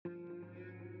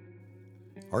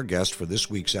Our guest for this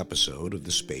week's episode of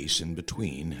The Space in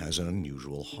Between has an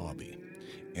unusual hobby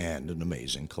and an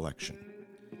amazing collection.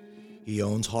 He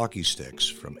owns hockey sticks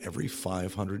from every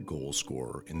 500 goal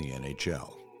scorer in the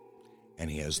NHL,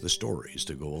 and he has the stories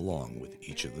to go along with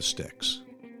each of the sticks.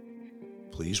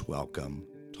 Please welcome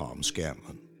Tom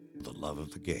Scanlon, the love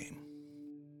of the game.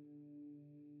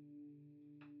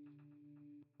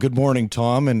 Good morning,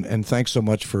 Tom, and thanks so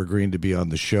much for agreeing to be on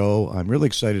the show. I'm really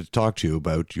excited to talk to you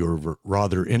about your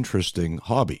rather interesting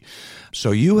hobby. So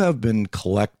you have been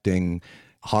collecting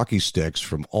hockey sticks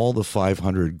from all the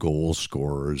 500 goal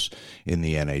scorers in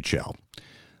the NHL.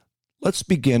 Let's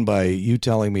begin by you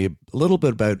telling me a little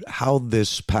bit about how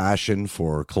this passion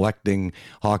for collecting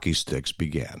hockey sticks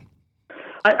began.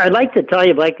 I'd like to tell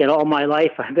you, Blake, that all my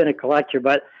life I've been a collector,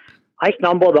 but I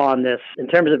stumbled on this in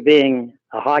terms of being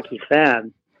a hockey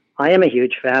fan. I am a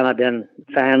huge fan. I've been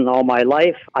a fan all my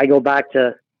life. I go back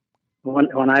to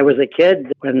when I was a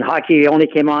kid, when hockey only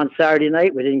came on Saturday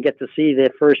night. We didn't get to see the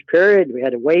first period. We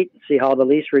had to wait and see how the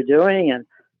Leafs were doing. And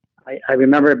I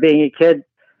remember being a kid,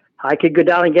 I could go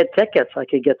down and get tickets. I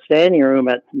could get standing room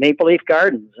at Maple Leaf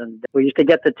Gardens. And we used to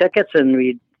get the tickets and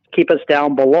we'd keep us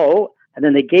down below. And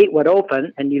then the gate would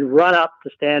open and you'd run up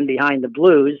to stand behind the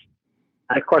Blues.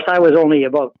 And of course, I was only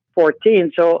about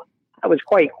 14, so I was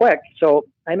quite quick. So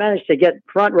I managed to get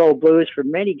front row Blues for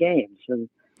many games. And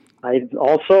I've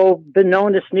also been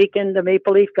known to sneak into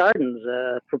Maple Leaf Gardens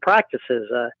for practices.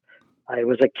 I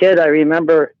was a kid. I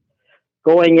remember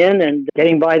going in and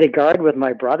getting by the guard with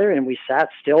my brother, and we sat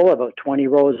still about 20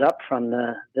 rows up from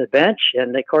the bench.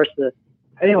 And of course,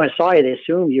 anyone saw you, they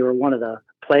assumed you were one of the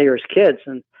players' kids.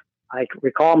 And I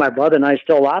recall my brother and I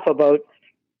still laugh about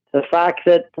the fact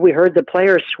that we heard the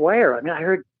players swear. I mean, I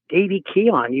heard Davey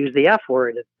Keon use the F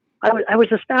word. I was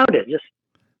astounded. Just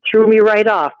threw me right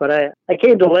off, but I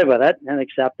came to live with it and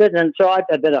accept it. And so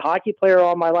I've been a hockey player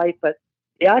all my life, but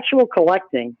the actual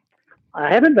collecting,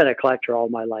 I haven't been a collector all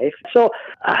my life. So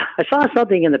I saw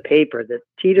something in the paper that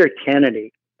Teeter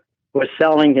Kennedy was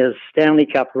selling his Stanley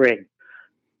Cup ring,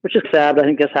 which is sad. I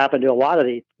think this happened to a lot of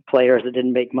the players that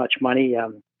didn't make much money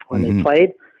when they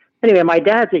played. Anyway, my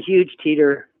dad's a huge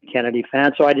Teeter Kennedy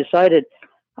fan, so I decided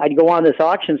I'd go on this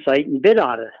auction site and bid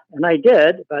on it. And I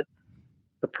did, but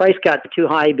the price got too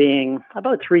high, being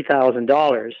about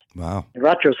 $3,000. Wow. In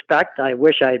retrospect, I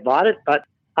wish I had bought it, but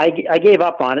I gave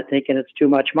up on it thinking it's too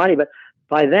much money. But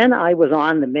by then I was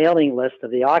on the mailing list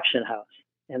of the auction house.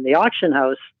 And the auction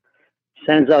house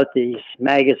sends out these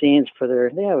magazines for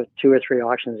they have 2 or 3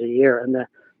 auctions a year. And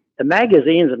the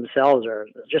magazines themselves are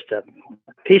just a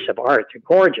piece of art. They're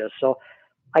gorgeous. So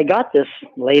I got this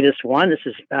latest one. This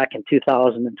is back in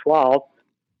 2012.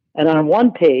 And on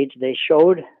one page, they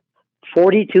showed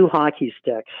 42 hockey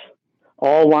sticks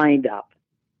all lined up.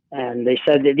 And they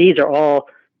said that these are all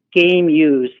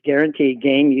guaranteed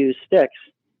game-used sticks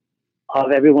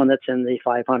of everyone that's in the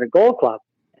 500 Goal Club.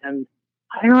 And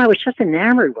I don't know, I was just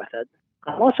enamored with it.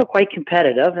 I'm also quite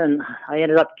competitive, and I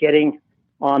ended up getting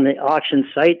on the auction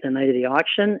site the night of the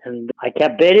auction, and I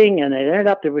kept bidding, and it ended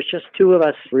up there was just 2 of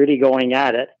us really going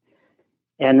at it.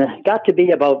 And it got to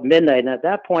be about midnight, and at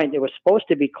that point, it was supposed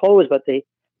to be closed, but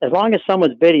as long as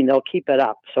someone's bidding, they'll keep it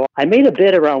up. So I made a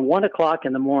bid around 1 o'clock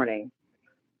in the morning,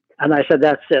 and I said,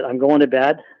 that's it. I'm going to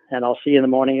bed, and I'll see you in the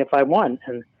morning if I won.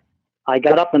 And I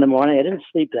got up in the morning. I didn't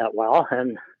sleep that well,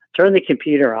 and turned the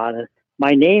computer on, and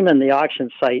my name in the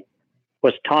auction site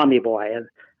was Tommy Boy. And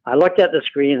I looked at the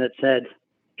screen that said,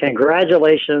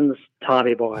 congratulations,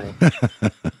 Tommy Boy,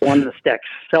 won the sticks.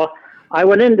 So I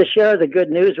went in to share the good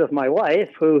news with my wife,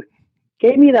 who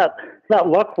gave me that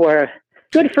look where,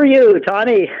 good for you,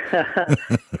 Tommy,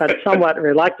 but somewhat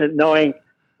reluctant, knowing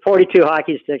 42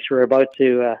 hockey sticks were about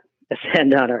to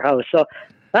ascend on her house. So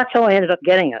that's how I ended up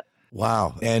getting it.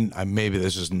 Wow. And maybe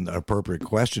this isn't an appropriate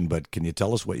question, but can you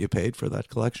tell us what you paid for that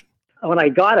collection? When I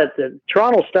got it, the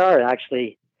Toronto Star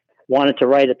actually wanted to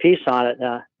write a piece on it.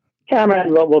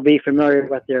 Cameron will be familiar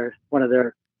with one of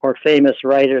their more famous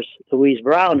writers, Louise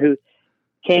Brown, who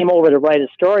came over to write a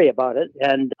story about it.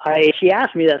 And she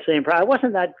asked me that same price. I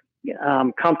wasn't that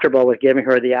comfortable with giving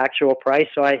her the actual price,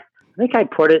 so I think I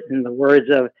put it in the words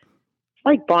of, it's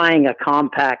like buying a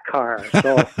compact car.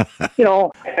 So,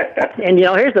 and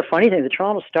here's the funny thing. The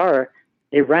Toronto Star,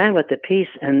 they ran with the piece,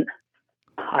 and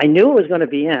I knew it was going to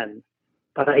be in,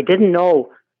 but I didn't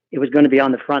know it was going to be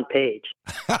on the front page.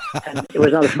 And it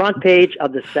was on the front page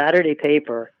of the Saturday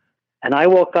paper. And I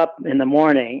woke up in the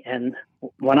morning, and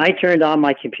when I turned on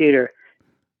my computer,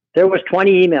 there was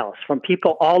 20 emails from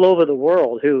people all over the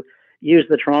world who used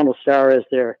the Toronto Star as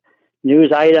their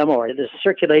news item, or the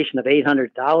circulation of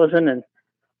 800,000. And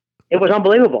it was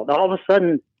unbelievable. All of a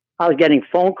sudden, I was getting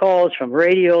phone calls from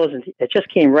radios, and it just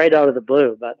came right out of the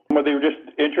blue. But were they just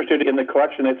interested in the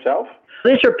collection itself?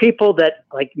 these are people that,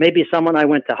 like maybe someone I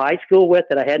went to high school with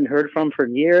that I hadn't heard from for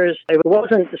years. It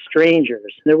wasn't the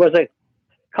strangers. There was a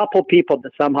couple people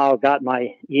that somehow got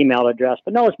my email address,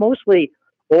 but no, it's mostly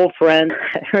old friends.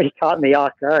 It really caught me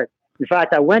off guard. In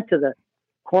fact, I went to the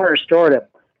corner store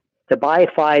to buy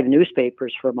 5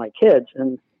 newspapers for my kids,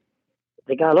 and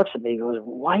the guy looks at me and goes,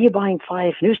 "Why are you buying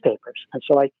 5 newspapers?" And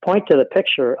so I point to the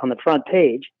picture on the front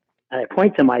page, and I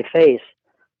point to my face,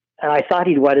 and I thought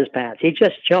he'd wet his pants. He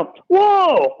just jumped.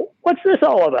 "Whoa, what's this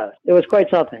all about?" It was quite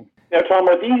something. Now, Tom,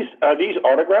 are these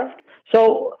autographed?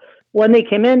 So when they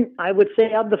came in, I would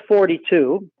say of the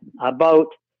 42, about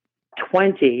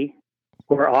 20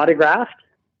 were autographed.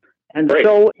 And Great.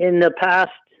 So in the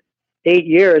past 8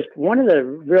 years, one of the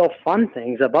real fun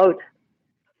things about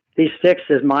these sticks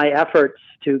is my efforts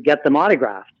to get them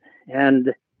autographed.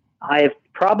 And I've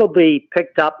probably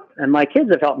picked up, and my kids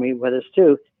have helped me with this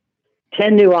too,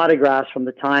 10 new autographs from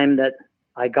the time that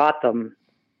I got them.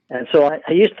 And so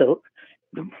I used to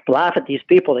laugh at these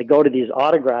people. They go to these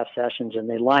autograph sessions and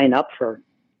they line up for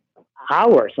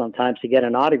hours sometimes to get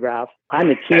an autograph.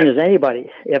 I'm as keen as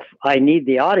anybody if I need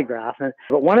the autograph.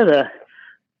 But one of the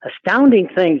astounding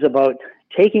things about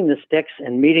taking the sticks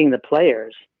and meeting the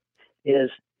players is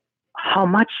how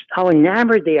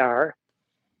enamored they are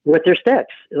with their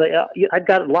sticks. Like, I've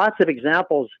got lots of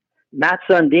examples. Matt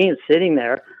Sundin sitting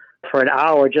there for an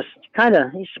hour, just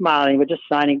he's smiling, but just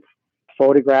signing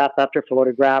photograph after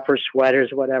photograph or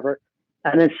sweaters or whatever.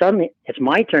 And then suddenly it's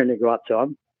my turn to go up to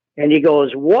him. And he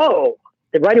goes, "Whoa."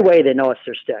 Right away, they know it's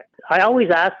their stick. I always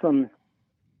ask them,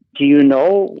 "Do you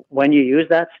know when you use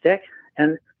that stick?"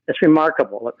 And it's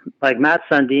remarkable. Like Matt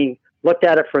Sundin looked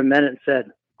at it for a minute and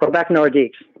said, "Quebec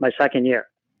Nordiques, my second year."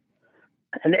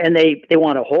 And they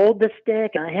want to hold the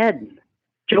stick. I had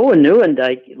Joe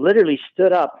Nieuwendyk literally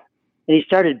stood up and he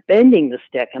started bending the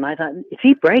stick. And I thought, if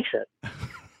he breaks it,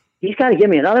 he's got to give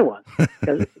me another one.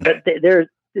 But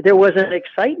there was an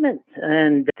excitement,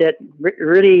 and that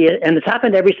really, and it's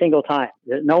happened every single time.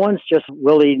 No one's just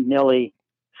willy-nilly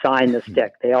signed the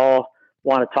stick. They all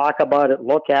want to talk about it,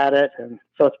 look at it. And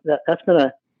so that's been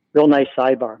a real nice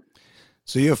sidebar.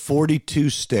 So you have 42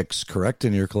 sticks, correct,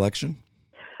 in your collection?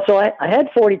 So I had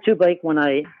 42, Blake, when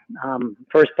I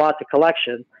first bought the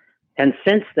collection. And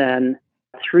since then,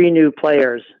 3 new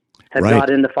players have got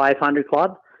in the 500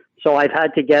 club. So I've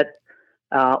had to get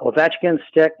Ovechkin's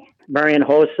stick, Marian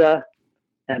Hossa,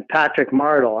 and Patrick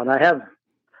Marleau. And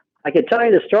I could tell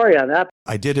you the story on that.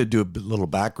 I did do a little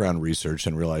background research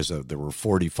and realized that there were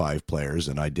 45 players,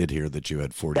 and I did hear that you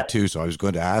had 42, so I was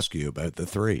going to ask you about the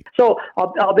 3. So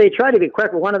I'll try to be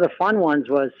quick. One of the fun ones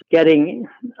was getting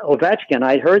Ovechkin.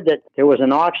 I'd heard that there was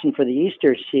an auction for the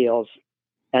Easter seals,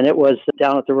 and it was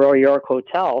down at the Royal York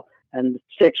Hotel, and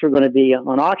 6 were going to be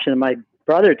on auction. And my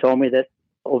brother told me that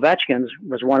Ovechkin's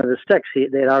was one of the sticks.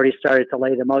 They'd already started to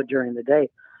lay them out during the day.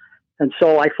 And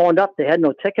so I phoned up. They had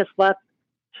no tickets left.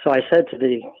 So I said to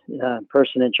the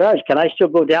person in charge, "Can I still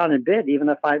go down and bid even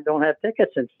if I don't have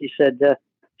tickets?" And he said,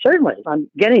 "Certainly."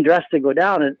 I'm getting dressed to go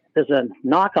down, and there's a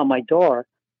knock on my door,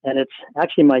 and it's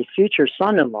actually my future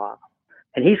son-in-law.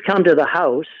 And he's come to the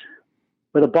house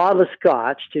with a bottle of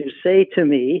scotch to say to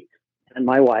me and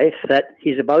my wife that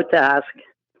he's about to ask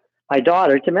my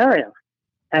daughter to marry him.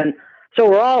 And so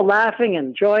we're all laughing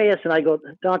and joyous, and I go,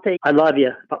 "Dante, I love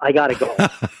you, but I got to go.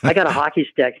 I got a hockey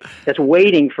stick that's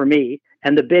waiting for me,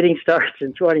 and the bidding starts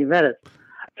in 20 minutes.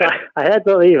 So I had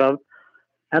to leave him,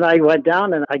 and I went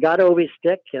down, and I got Ovi's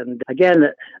stick. And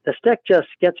again, the stick just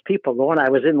gets people going. I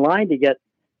was in line to get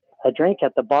a drink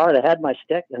at the bar. They had my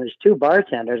stick, and there's 2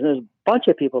 bartenders, and there's a bunch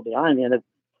of people behind me.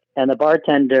 And the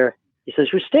bartender, he says,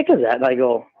 "Whose stick is that?" And I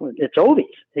go, "It's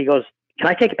Ovi's." He goes, "Can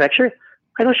I take a picture?"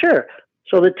 I go, "Sure."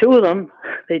 So the 2 of them,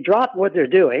 they drop what they're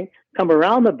doing, come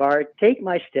around the bar, take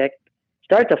my stick,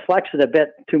 start to flex it a bit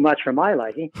too much for my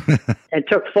liking, and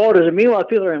took photos. And meanwhile,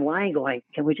 people are in line going,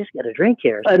 "Can we just get a drink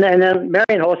here?" And then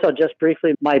Marian Hossa, just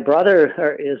briefly, my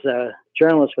brother is a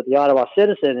journalist with the Ottawa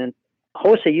Citizen, and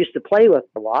Hossa used to play with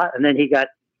Ottawa, and then he got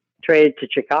traded to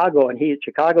Chicago, and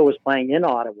Chicago was playing in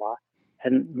Ottawa.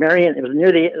 And Marian, it was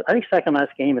near the, I think, second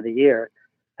last game of the year,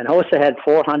 and Hossa had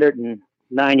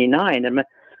 499. And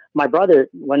my brother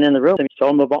went in the room and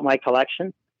told him about my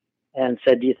collection and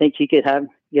said, "Do you think you could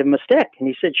give him a stick?" And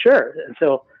he said, "Sure." And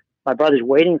so my brother's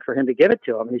waiting for him to give it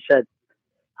to him. And he said,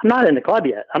 "I'm not in the club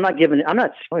yet. I'm not going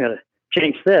to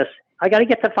jinx this. I got to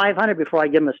get to 500 before I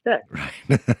give him a stick."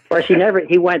 Right. Of course,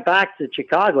 he went back to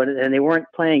Chicago, and they weren't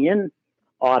playing in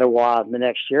Ottawa the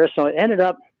next year. So it ended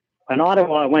up, when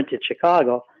Ottawa went to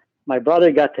Chicago, my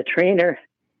brother got the trainer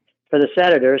for the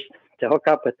Senators to hook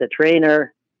up with the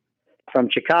trainer from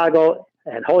Chicago,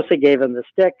 and Hossa gave him the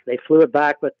stick. They flew it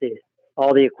back with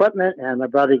all the equipment, and my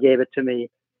brother gave it to me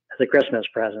as a Christmas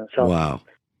present. So wow.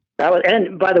 that was,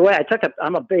 and by the way,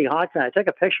 I'm a big hockey fan. I took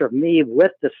a picture of me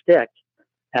with the stick,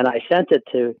 and I sent it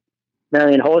to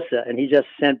Marian Hossa, and he just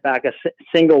sent back a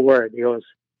single word. He goes,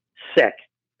 sick.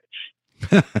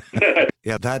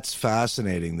 Yeah, that's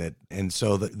fascinating. And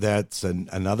so that's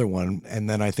another one. And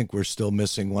then I think we're still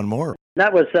missing one more.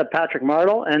 That was Patrick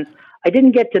Martel, and I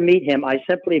didn't get to meet him. I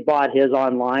simply bought his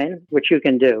online, which you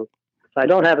can do. So I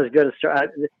don't have as good a story.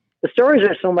 The stories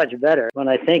are so much better when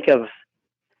I think of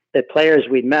the players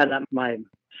we met. My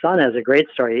son has a great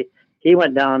story. He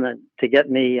went down to get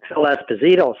me Phil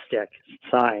Esposito stick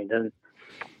signed, and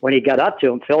when he got up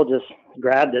to him, Phil just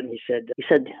grabbed it and he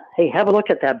said, "Hey, have a look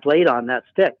at that blade on that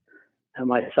stick." And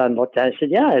my son looked at it and said,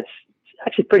 "Yeah, it's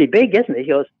actually pretty big, isn't it?" He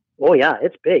goes, "Oh yeah,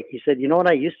 it's big." He said, "You know what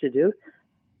I used to do?"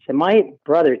 He said, "My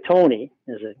brother Tony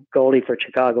is a goalie for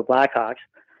Chicago Blackhawks."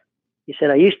 He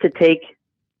said, "I used to take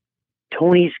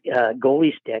Tony's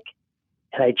goalie stick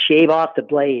and I'd shave off the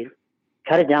blade,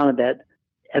 cut it down a bit,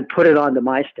 and put it onto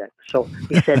my stick." So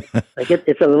he said, like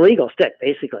it's an illegal stick,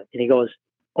 basically. And he goes,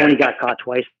 only got caught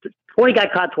twice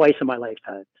in my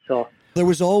lifetime. So there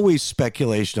was always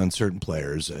speculation on certain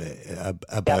players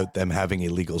about them having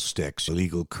illegal sticks,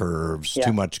 illegal curves,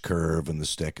 too much curve in the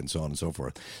stick, and so on and so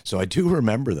forth. So I do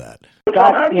remember that.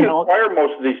 Tom, how do you acquire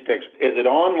most of these sticks? Is it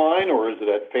online or is it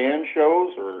at fan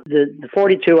shows? Or the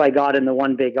 42 I got in the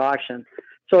one big auction.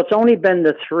 So it's only been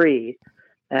the 3.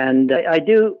 And I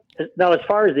do, now as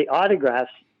far as the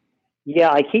autographs,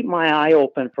 I keep my eye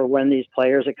open for when these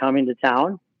players are coming to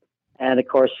town. And of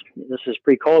course, this is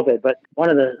pre-COVID, but one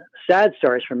of the sad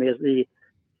stories for me is the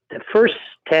first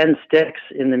 10 sticks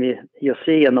you'll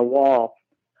see in the wall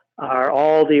are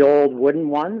all the old wooden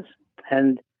ones.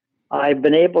 And I've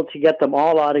been able to get them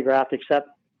all autographed except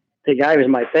the guy who's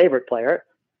my favorite player,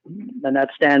 and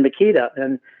that's Stan Mikita.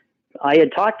 And I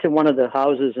had talked to one of the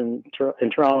houses in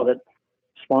Toronto that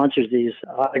sponsors these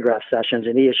autograph sessions,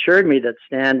 and he assured me that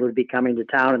Stan would be coming to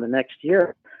town in the next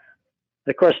year.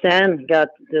 Of course, Stan got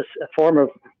this form of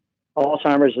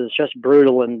Alzheimer's that's just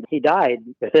brutal, and he died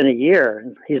within a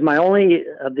year. He's my only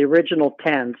of the original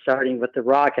 10, starting with the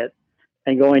Rocket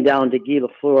and going down to Guy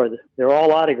Lafleur. They're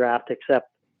all autographed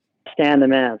except Stan the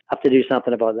Man. I have to do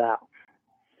something about that.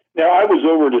 Now, I was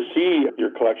over to see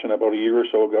your collection about a year or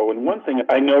so ago, and one thing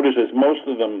I noticed is most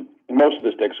of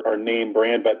the sticks are name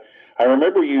brand, but I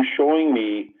remember you showing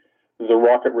me the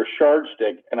Rocket Richard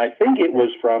stick, and I think it was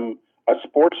from a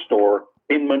sports store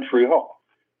in Montreal.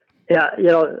 Yeah,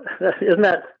 isn't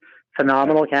that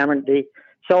phenomenal, Cameron?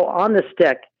 So on the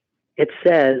stick, it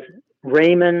says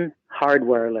Raymond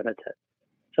Hardware Limited.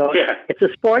 So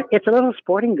it's a little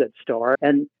sporting goods store.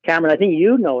 And Cameron, I think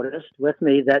you noticed with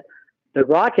me that the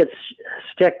Rockets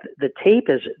stick, the tape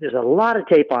there's a lot of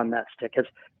tape on that stick. It's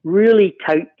really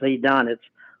tightly done. It's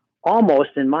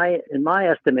almost, in my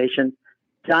estimation,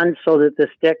 done so that the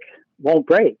stick won't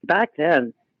break. Back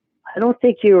then, I don't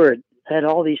think you had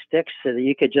all these sticks so that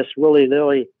you could just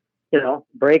willy-nilly,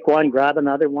 break one, grab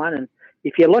another one. And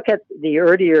if you look at the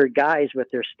earlier guys with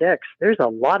their sticks, there's a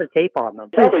lot of tape on them.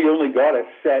 Probably only got a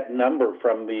set number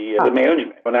from the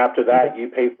management, and after that, you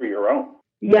pay for your own.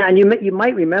 Yeah, and you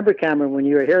might remember, Cameron, when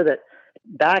you were here, that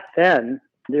back then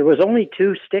there was only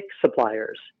 2 stick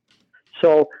suppliers.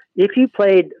 So if you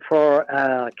played for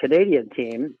a Canadian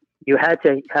team, you had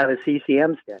to have a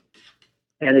CCM stick.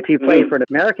 And if you played for an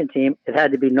American team, it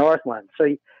had to be Northland. So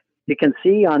you can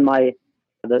see on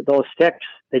those sticks,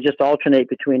 they just alternate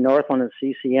between Northland and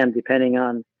CCM depending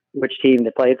on which team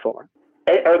they played for.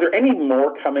 Are there any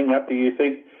more coming up, do you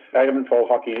think? I haven't followed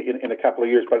hockey in a couple of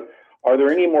years, but are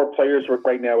there any more players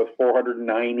right now with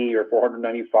 490 or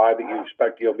 495 that you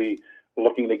expect you'll be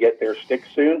looking to get their sticks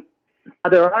soon?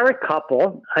 There are a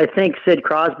couple. I think Sid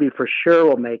Crosby for sure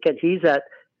will make it. He's at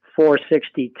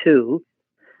 462.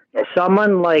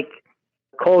 Someone like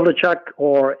Kovalchuk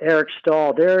or Eric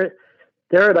Stahl, they're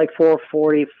like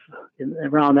 440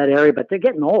 around that area, but they're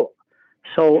getting old.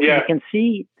 So you can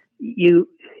see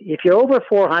if you're over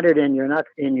 400 and you're not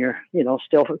in your,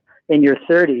 still in your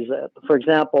 30s. For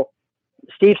example,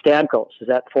 Steve Stamkos is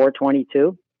at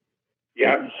 422.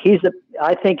 Yeah,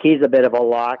 I think he's a bit of a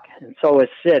lock, and so is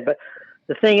Sid. But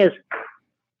the thing is,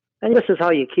 and this is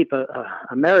how you keep a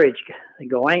marriage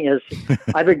going, is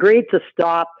I've agreed to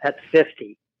stop at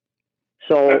 50.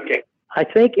 So I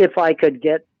think if I could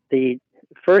get the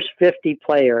first 50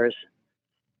 players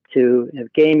to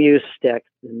have game use stick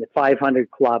in the 500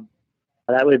 club,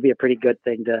 that would be a pretty good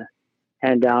thing to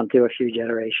hand down to a few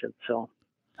generations. So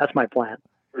that's my plan.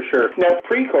 For sure. Now,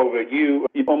 pre-COVID, you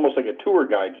almost like a tour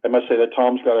guide. I must say that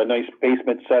Tom's got a nice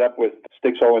basement set up with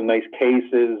sticks all in nice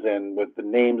cases and with the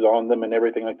names on them and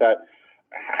everything like that.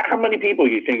 How many people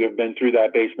do you think have been through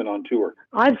that basement on tour?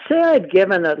 I'd say I've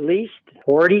given at least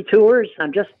 40 tours.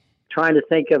 I'm just trying to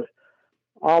think of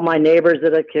all my neighbors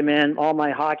that have come in, all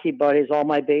my hockey buddies, all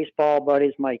my baseball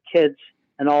buddies, my kids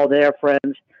and all their friends,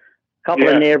 a couple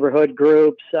of neighborhood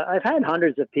groups. I've had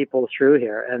hundreds of people through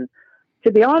here. And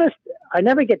to be honest, I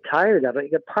never get tired of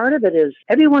it. Part of it is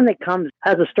everyone that comes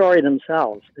has a story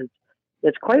themselves.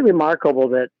 It's quite remarkable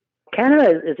that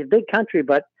Canada is a big country,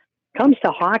 but comes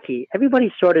to hockey,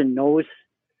 everybody sort of knows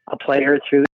a player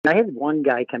through. I had one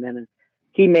guy come in and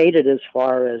he made it as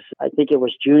far as, I think it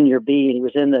was Junior B, and he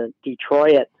was in the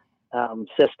Detroit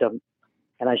system.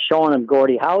 And I showing him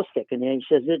Gordie Howe stick, and he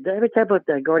says, "Did I ever tell about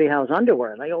Gordie Howe's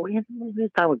underwear?" And I go, "What are you talking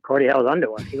about Gordie Howe's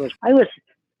underwear?" He goes, "I was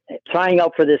trying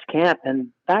out for this camp, and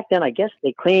back then I guess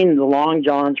they cleaned the long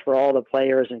johns for all the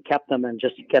players and kept them and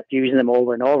just kept using them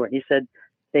over and over." And he said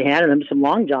they handed him some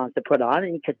long johns to put on,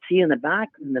 and you could see in the back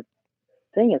in the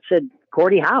thing it said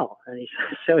Gordie Howe. And he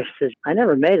says, "I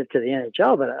never made it to the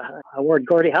NHL, but I wore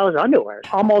Gordie Howe's underwear."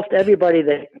 Almost everybody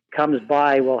that comes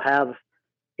by will have,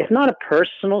 if not a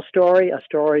personal story, a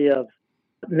story of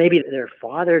maybe their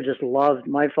father just loved.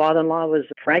 My father-in-law was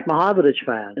a Frank Mahovlich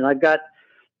fan, and I've got,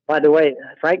 by the way,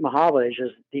 Frank Mahovlich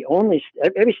is the only,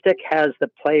 every stick has the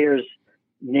player's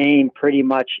name pretty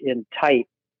much in type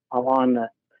along the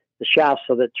shaft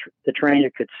so that the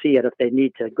trainer could see it if they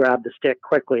need to grab the stick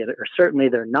quickly, or certainly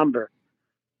their number.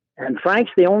 And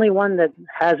Frank's the only one that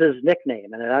has his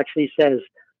nickname, and it actually says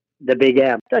the Big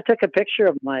M. I took a picture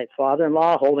of my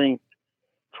father-in-law holding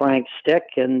Frank's stick,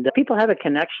 and people have a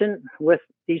connection with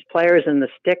these players, and the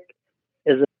stick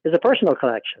is a personal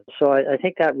connection. So I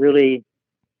think that really,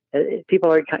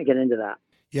 people are kind of getting into that.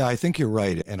 Yeah, I think you're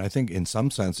right. And I think in some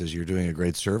senses, you're doing a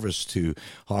great service to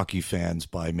hockey fans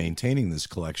by maintaining this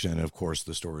collection and, of course,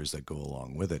 the stories that go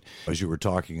along with it. As you were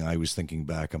talking, I was thinking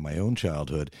back on my own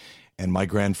childhood, and my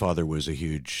grandfather was a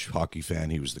huge hockey fan.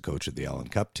 He was the coach of the Allen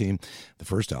Cup team, the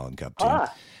first Allen Cup team.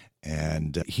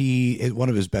 And one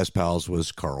of his best pals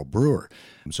was Carl Brewer.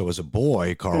 So as a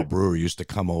boy, Carl Brewer used to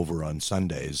come over on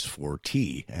Sundays for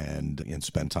tea and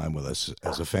spend time with us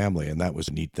as a family. And that was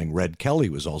a neat thing. Red Kelly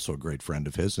was also a great friend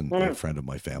of his and a friend of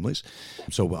my family's.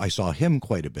 So I saw him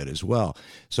quite a bit as well.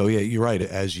 So yeah, you're right.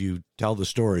 As you tell the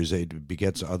stories, it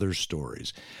begets other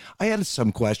stories. I had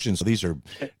some questions. These are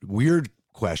weird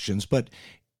questions, but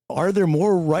are there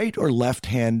more right or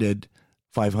left-handed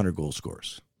 500 goal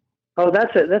scorers? Oh,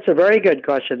 that's a very good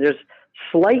question. There's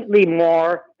slightly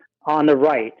more on the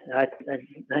right. I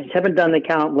haven't done the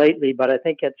count lately, but I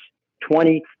think it's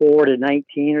 24 to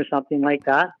 19 or something like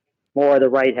that. More the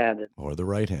right-handed. Or the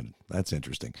right-handed. That's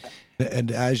interesting.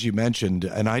 And as you mentioned,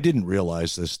 and I didn't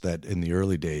realize this, that in the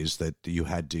early days that you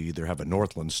had to either have a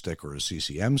Northland stick or a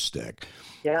CCM stick.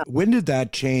 Yeah. When did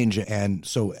that change? And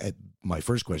so my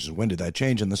first question is, when did that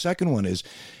change? And the second one is,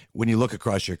 when you look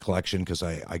across your collection, because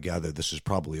I gather this is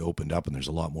probably opened up and there's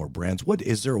a lot more brands.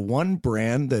 Is there one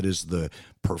brand that is the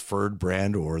preferred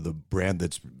brand or the brand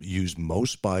that's used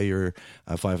most by your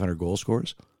 500 goal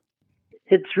scorers?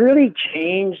 It's really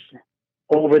changed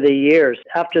over the years.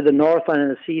 After the Northland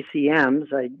and the CCMs,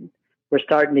 we're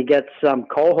starting to get some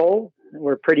Coho.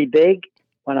 We're pretty big.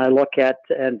 When I look at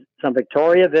and some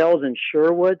Victoriavilles and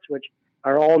Sherwoods, which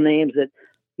are all names that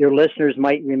your listeners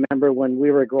might remember when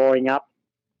we were growing up,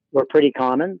 were pretty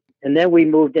common. And then we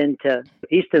moved into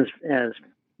Easton's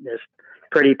is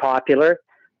pretty popular.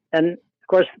 And of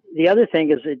course, the other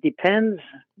thing is it depends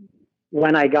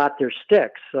when I got their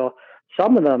sticks. So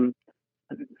some of them,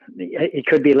 it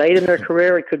could be late in their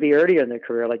career, it could be earlier in their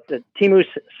career. Like the Teemu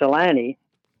Selanne,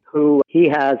 who he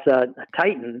has a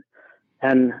Titan,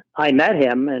 and I met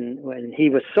him, and when he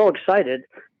was so excited,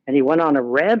 and he went on a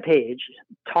rampage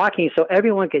talking so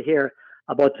everyone could hear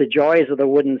about the joys of the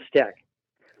wooden stick.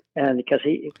 And because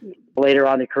he later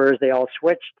on in the careers, they all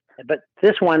switched. But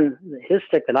this one, his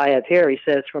stick that I have here, he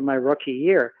says from my rookie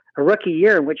year, a rookie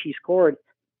year in which he scored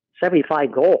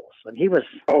 75 goals. And he was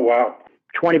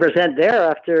 20% there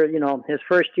after, his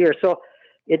first year. So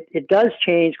it does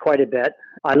change quite a bit.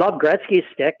 I love Gretzky's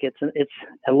stick. It's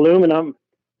aluminum,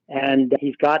 and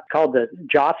he's got called the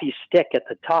Joffe stick at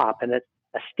the top, and it's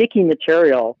a sticky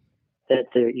material that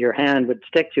your hand would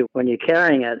stick to when you're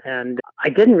carrying it. And I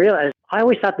didn't realize, I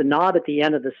always thought the knob at the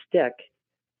end of the stick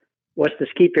was to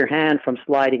keep your hand from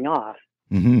sliding off.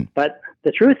 Mm-hmm. But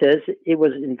the truth is, it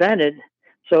was invented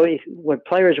so when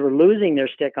players were losing their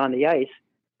stick on the ice,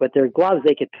 with their gloves,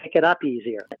 they could pick it up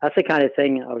easier. That's the kind of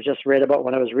thing I was just read about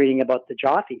when I was reading about the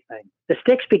Joffy thing. The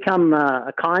sticks become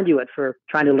a conduit for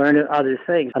trying to learn other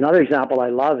things. Another example I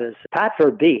love is Pat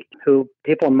Verbeek, who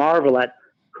people marvel at,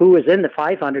 who was in the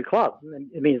 500 club.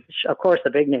 I mean, of course, the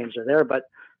big names are there, but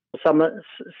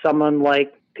someone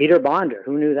like Peter Bonder,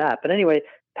 who knew that? But anyway,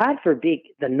 Pat Verbeek,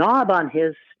 the knob on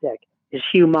his stick is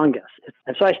humongous.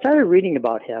 And so I started reading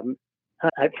about him.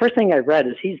 First thing I read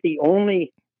is he's the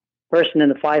only person in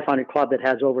the 500 club that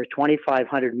has over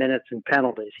 2,500 minutes in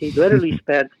penalties. He literally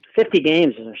spent 50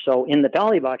 games or so in the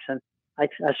penalty box. And I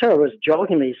sort of was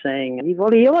jokingly saying,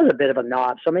 well, he was a bit of a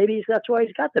knob, so maybe that's why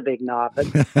he's got the big knob.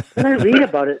 But then I read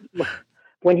about it.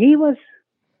 When he was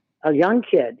a young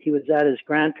kid, he was at his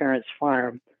grandparents'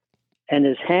 farm, and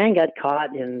his hand got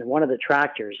caught in one of the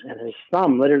tractors, and his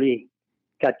thumb literally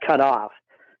got cut off.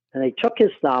 And they took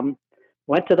his thumb,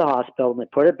 went to the hospital, and they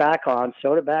put it back on,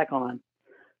 sewed it back on.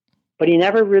 But he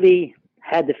never really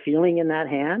had the feeling in that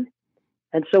hand.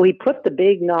 And so he put the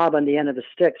big knob on the end of the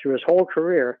stick through his whole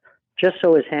career, just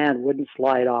so his hand wouldn't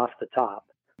slide off the top.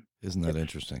 Isn't that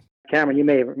interesting? Cameron, you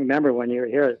may remember when you were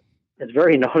here, it's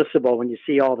very noticeable when you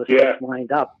see all the sticks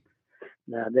lined up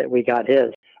that we got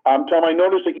his. Tom, I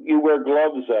noticed that you wear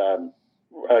gloves.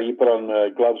 You put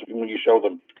on gloves when you show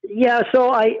them. Yeah,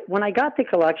 so when I got the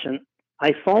collection,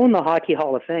 I phoned the Hockey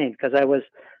Hall of Fame because I was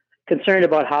concerned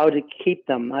about how to keep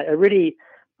them.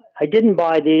 I didn't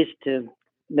buy these to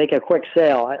make a quick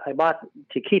sale. I bought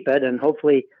to keep it and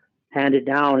hopefully hand it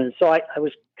down. And so I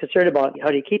was concerned about how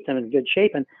to keep them in good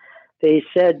shape. And they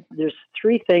said there's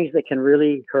 3 things that can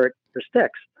really hurt your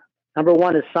sticks. Number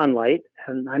 1 is sunlight,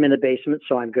 and I'm in the basement,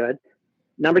 so I'm good.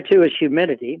 Number 2 is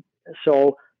humidity,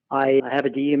 so I have a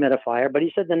dehumidifier. But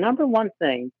he said the number 1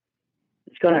 thing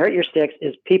that's going to hurt your sticks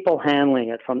is people handling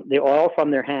it, from the oil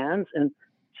from their hands. And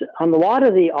on a lot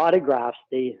of the autographs,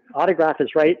 the autograph is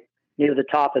right near the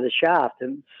top of the shaft.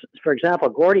 And for example,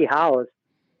 Gordie Howe's,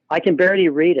 I can barely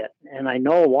read it, and I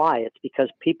know why. It's because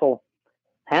people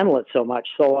handle it so much.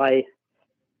 So I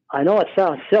know it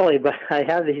sounds silly, but I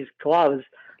have these gloves.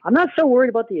 I'm not so worried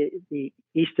about the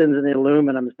Eastons and the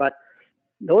aluminums, but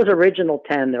those original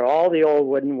 10, they're all the old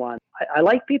wooden ones. I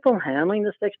like people handling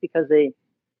the sticks because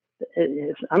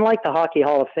it's unlike the Hockey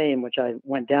Hall of Fame, which I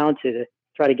went down to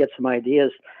try to get some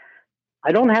ideas.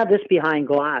 I don't have this behind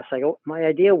glass. My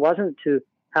idea wasn't to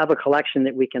have a collection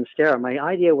that we can stare at. My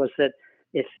idea was that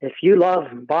if you love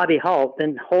Bobby Hull,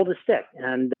 then hold a stick,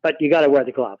 but you got to wear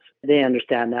the gloves. They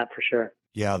understand that for sure.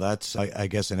 Yeah, that's, I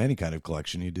guess in any kind of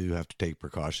collection, you do have to take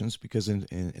precautions because in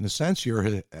a sense,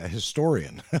 you're a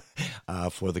historian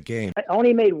for the game. I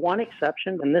only made one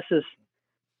exception, and this is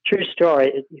true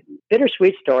story,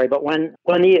 bittersweet story. But when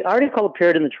the article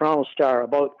appeared in the Toronto Star,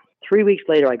 about 3 weeks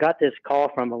later, I got this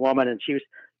call from a woman, and she was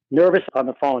nervous on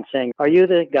the phone saying, "Are you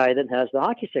the guy that has the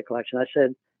hockey stick collection?" I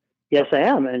said, "Yes, I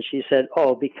am." And she said,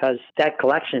 "Oh, because that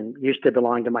collection used to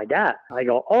belong to my dad." I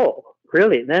go, "Oh,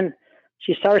 really?" Then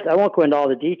she starts, I won't go into all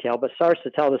the detail, but starts to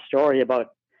tell the story about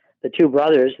the 2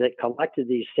 brothers that collected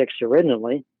these sticks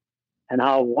originally and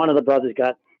how one of the brothers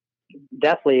got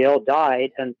deathly ill,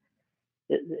 died, and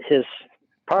his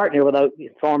partner, without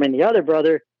informing the other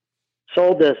brother,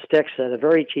 sold the sticks at a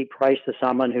very cheap price to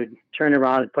someone who'd turn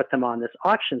around and put them on this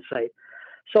auction site.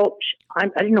 So I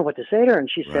didn't know what to say to her. And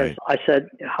she says, I said,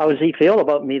 "How does he feel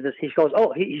about me?" He goes,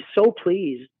 "Oh, he's so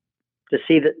pleased to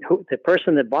see that the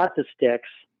person that bought the sticks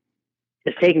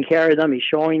is taking care of them. He's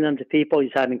showing them to people.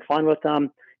 He's having fun with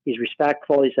them. He's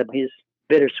respectful." He said, "He's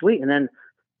bittersweet." And then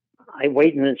I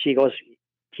wait, and then she goes,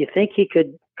 "Do you think he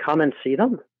could come and see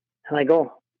them?" And I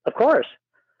go, "Of course."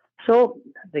 So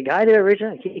the guy that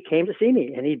originally, he came to see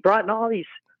me, and he brought in all these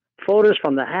photos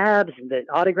from the Habs and the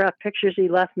autographed pictures he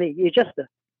left me. He's just a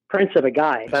prince of a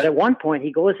guy. But at one point,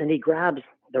 he goes and he grabs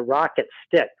the Rocket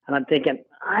stick. And I'm thinking,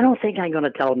 I don't think I'm going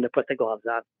to tell him to put the gloves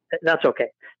on. That's okay.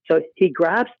 So he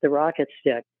grabs the Rocket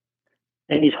stick,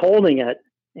 and he's holding it,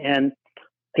 and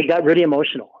he got really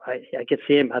emotional. I could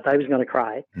see him. I thought he was going to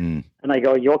cry. And I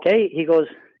go, "You okay?" He goes,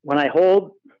 "When I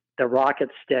hold the Rocket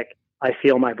stick, I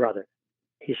feel my brother."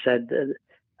 He said,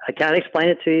 "I can't explain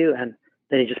it to you." And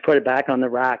then he just put it back on the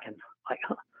rack, and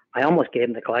I almost gave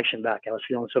him the collection back. I was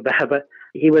feeling so bad, but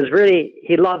he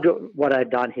loved what I've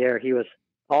done here. He was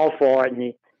all for it,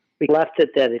 and we left it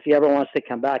that if he ever wants to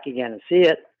come back again and see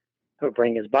it, he'll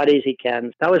bring his buddies. He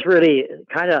can. That was really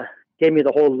kind of gave me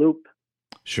the whole loop,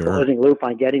 closing loop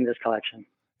on getting this collection.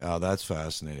 Oh, that's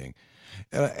fascinating.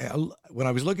 When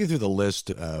I was looking through the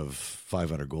list of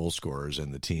 500 goal scorers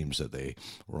and the teams that they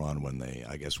were on when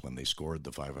they scored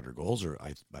the 500 goals, or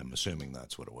I'm assuming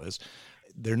that's what it was,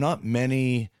 there are not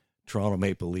many Toronto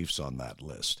Maple Leafs on that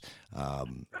list.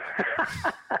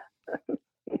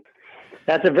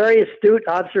 That's a very astute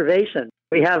observation.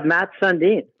 We have Matt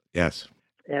Sundin. Yes.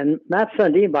 And Matt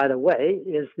Sundin, by the way,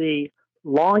 is the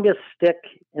longest stick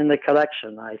in the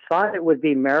collection. I thought it would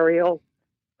be Mario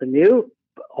Lemieux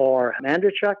or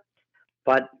Mandrachuk,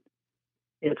 but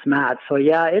it's Matt. So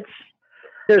yeah,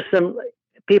 there's some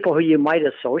people who you might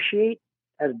associate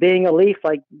as being a Leaf,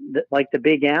 like the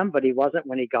Big M, but he wasn't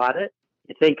when he got it.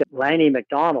 You think of Lanny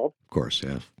McDonald. Of course,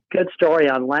 yeah. Good story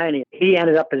on Lanny. He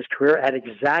ended up his career at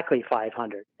exactly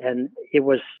 500, and it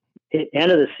was the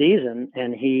end of the season,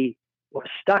 and he was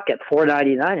stuck at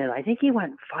 499, and I think he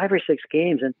went 5 or 6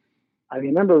 games. And I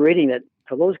remember reading that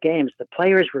for those games, the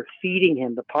players were feeding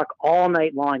him the puck all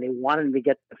night long. They wanted him to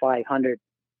get to 500,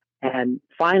 and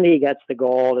finally he gets the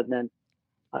gold. And then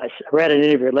I read an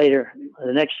interview later.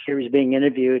 The next year he's being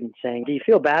interviewed and saying, "Do you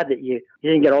feel bad that you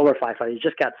didn't get over 500? You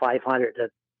just got 500." And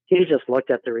he just looked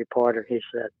at the reporter. He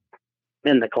said,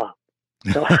 "I'm in the club."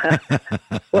 So,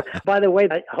 well, by the way,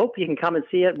 I hope you can come and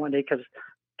see it one day, because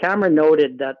Cameron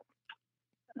noted that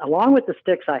along with the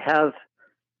sticks, I have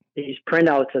these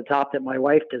printouts at the top that my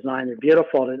wife designed. They're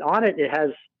beautiful. And on it, it has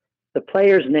the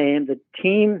player's name, the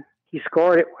team he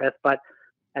scored it with,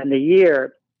 and the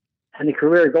year and the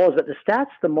career goals. But the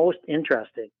stats the most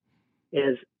interesting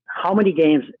is how many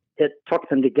games it took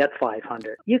them to get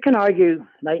 500. You can argue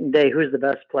night and day who's the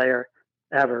best player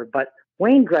ever, but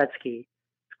Wayne Gretzky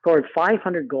scored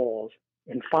 500 goals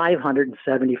in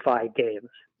 575 games.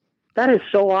 That is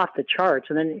so off the charts.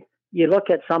 And then you look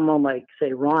at someone like,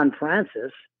 say, Ron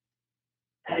Francis,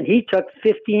 and he took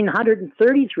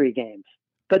 1,533 games.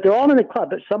 But they're all in the club.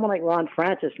 But someone like Ron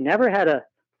Francis never had a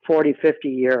 40,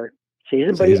 50-year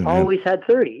season, but he always had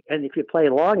 30. And if you play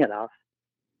long enough,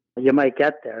 you might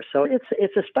get there. So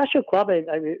it's a special club.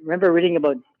 I remember reading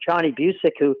about Johnny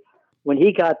Busick, who, when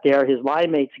he got there, his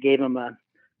line mates gave him a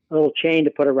little chain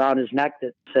to put around his neck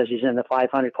that says he's in the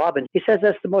 500 club. And he says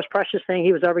that's the most precious thing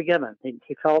he was ever given.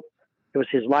 He felt it was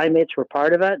his line mates were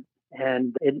part of it,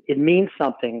 and it means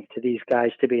something to these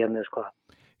guys to be in this club.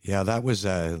 Yeah, that was,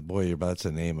 boy, that's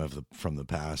a name from the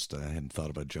past. I hadn't thought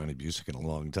about Johnny Busick in a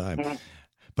long time. Mm-hmm.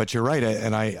 But you're right,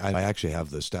 and I actually have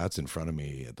the stats in front of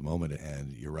me at the moment,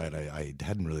 and you're right, I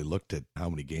hadn't really looked at how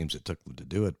many games it took them to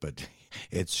do it, but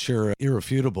it's sure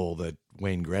irrefutable that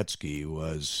Wayne Gretzky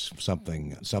was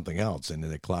something else, and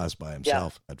in a class by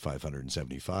himself at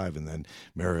 575, and then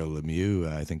Mario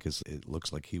Lemieux, I think it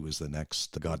looks like he was the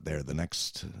next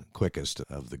quickest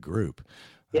of the group.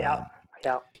 Yeah.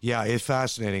 Yeah, it's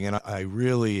fascinating, and I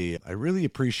really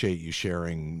appreciate you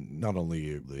sharing not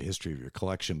only the history of your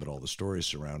collection but all the stories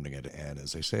surrounding it. And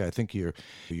as I say, I think you're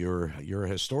a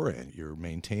historian. You're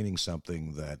maintaining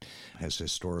something that has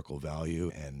historical value,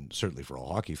 and certainly for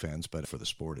all hockey fans, but for the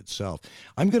sport itself.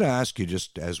 I'm going to ask you,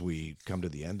 just as we come to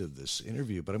the end of this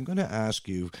interview, but I'm going to ask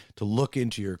you to look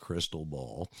into your crystal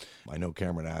ball. I know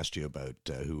Cameron asked you about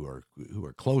who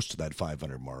are close to that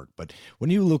 500 mark, but when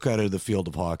you look out of the field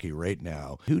of hockey right now,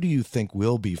 who do you think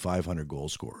will be 500 goal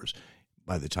scorers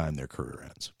by the time their career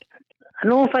ends? I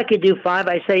don't know if I could do 5.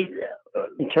 I say,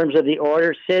 in terms of the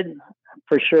order, Sid,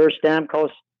 for sure,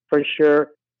 Stamkos, for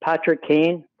sure, Patrick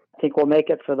Kane, I think will make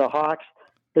it for the Hawks.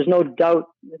 There's no doubt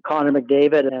Connor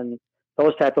McDavid and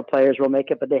those type of players will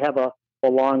make it, but they have a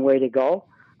long way to go.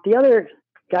 The other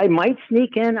guy might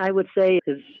sneak in, I would say,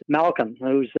 is Malcolm,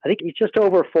 I think he's just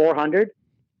over 400,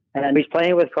 and he's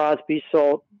playing with Crosby,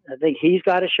 so I think he's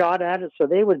got a shot at it. So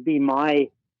they would be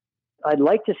I'd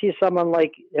like to see someone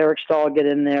like Eric Stahl get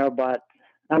in there, but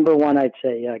number one, I'd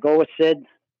say, go with Sid.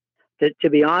 To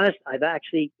be honest, I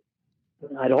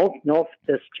don't know if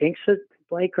this jinxes it,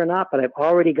 Blake, or not, but I've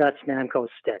already got Stamkos'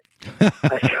 stick.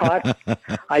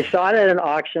 I saw it at an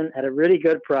auction at a really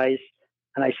good price,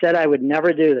 and I said I would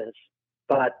never do this,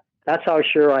 but that's how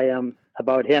sure I am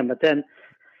about him. But then,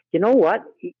 you know what?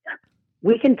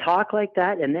 We can talk like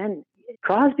that, and then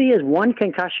Crosby is one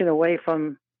concussion away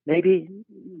from maybe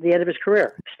the end of his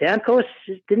career. Stamkos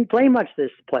didn't play much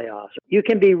this playoffs. You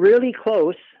can be really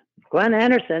close. Glenn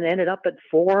Anderson ended up at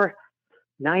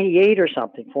 498 or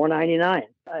something, 499.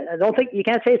 I don't think, you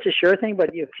can't say it's a sure thing, but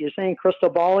if you're saying crystal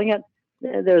balling it,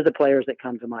 there's the players that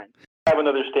come to mind. I have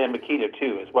another Stan Mikita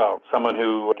too, as well. Someone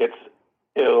who gets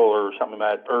ill or something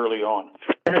like that early on.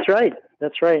 That's right.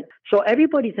 So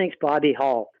everybody thinks Bobby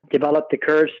Hull developed the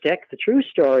curved stick. The true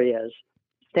story is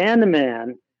Stan the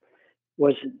Man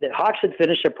the Hawks had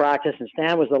finished a practice, and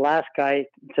Stan was the last guy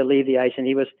to leave the ice, and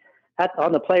he was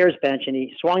on the player's bench, and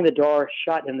he swung the door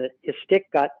shut, and his stick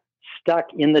got stuck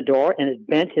in the door, and it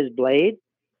bent his blade.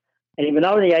 And he went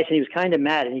out on the ice, and he was kind of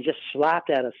mad, and he just slapped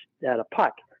at a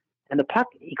puck. And the puck,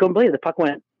 he couldn't believe it. The puck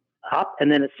went up,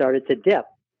 and then it started to dip.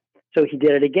 So he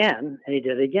did it again, and he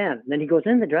did it again. And then he goes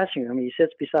in the dressing room, and he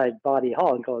sits beside Bobby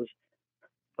Hull and goes,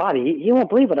 Bobby, you won't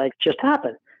believe what just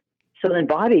happened. So then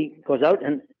Bobby goes out,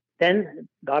 and then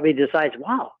Bobby decides,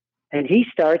 wow. And he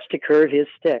starts to curve his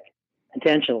stick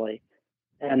intentionally.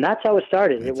 And that's how it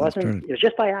started. It was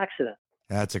just by accident.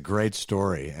 That's a great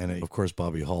story. And of course,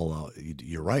 Bobby Hull,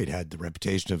 you're right, had the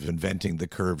reputation of inventing the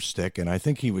curved stick. And I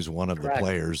think he was one of the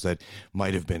players that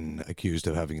might have been accused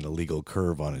of having an illegal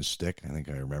curve on his stick. I think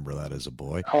I remember that as a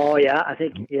boy. Oh, yeah.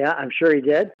 I'm sure he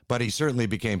did. But he certainly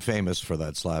became famous for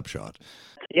that slap shot.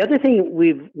 The other thing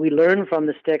we learn from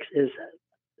the sticks is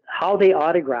how they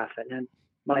autograph it. And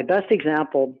my best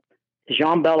example is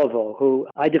Jean Beliveau, who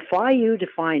I defy you to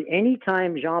find any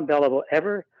time Jean Beliveau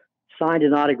ever signed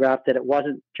an autograph that it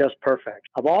wasn't just perfect.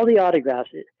 Of all the autographs,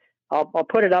 I'll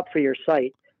put it up for your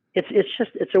site.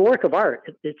 It's a work of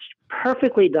art. It's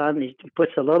perfectly done. He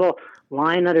puts a little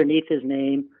line underneath his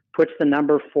name, puts the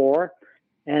number 4.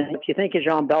 And if you think of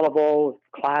Jean Beliveau,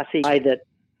 classy guy that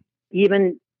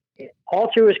even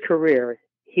all through his career,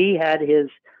 he had his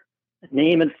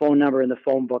name and phone number in the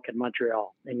phone book in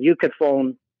Montreal, and you could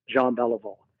phone Jean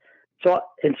Beliveau. So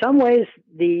in some ways,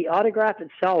 the autograph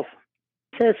itself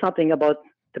says something about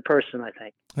the person, I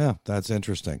think. Yeah, that's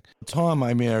interesting. Tom,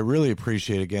 I really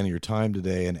appreciate, again, your time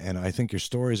today, and I think your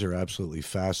stories are absolutely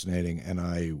fascinating, and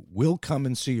I will come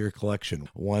and see your collection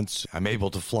once I'm able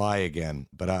to fly again,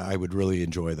 but I would really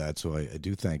enjoy that, so I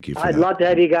do thank you for that. I'd love to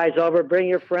have you guys over. Bring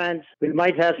your friends. We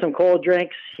might have some cold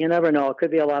drinks. You never know. It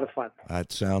could be a lot of fun.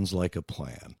 That sounds like a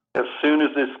plan. As soon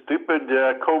as this stupid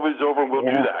COVID's over, we'll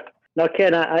do that. No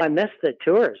kidding. I miss the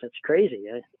tours. It's crazy.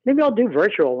 Maybe I'll do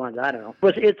virtual ones. I don't know.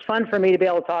 It's fun for me to be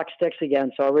able to talk sticks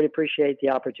again, so I really appreciate the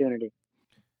opportunity.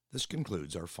 This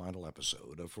concludes our final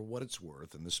episode of For What It's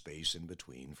Worth and the Space in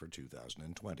Between for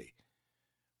 2020.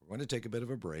 We're going to take a bit of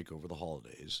a break over the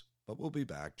holidays, but we'll be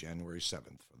back January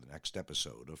 7th for the next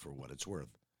episode of For What It's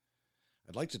Worth.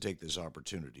 I'd like to take this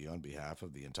opportunity on behalf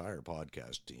of the entire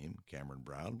podcast team, Cameron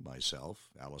Brown, myself,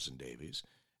 Allison Davies,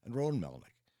 and Rowan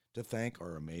Melnick, to thank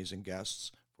our amazing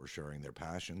guests for sharing their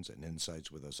passions and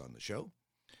insights with us on the show.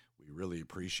 We really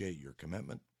appreciate your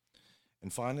commitment.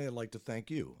 And finally, I'd like to thank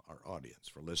you, our audience,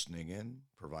 for listening in,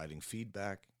 providing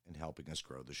feedback, and helping us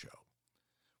grow the show.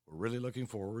 We're really looking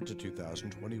forward to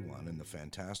 2021 and the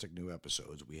fantastic new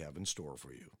episodes we have in store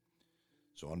for you.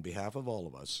 So on behalf of all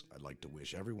of us, I'd like to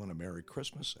wish everyone a Merry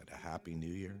Christmas and a Happy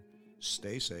New Year.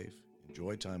 Stay safe,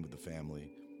 enjoy time with the family,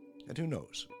 and who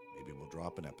knows, maybe we'll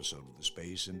drop an episode of The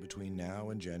Space in between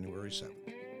now and January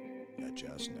 7th. You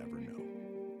just never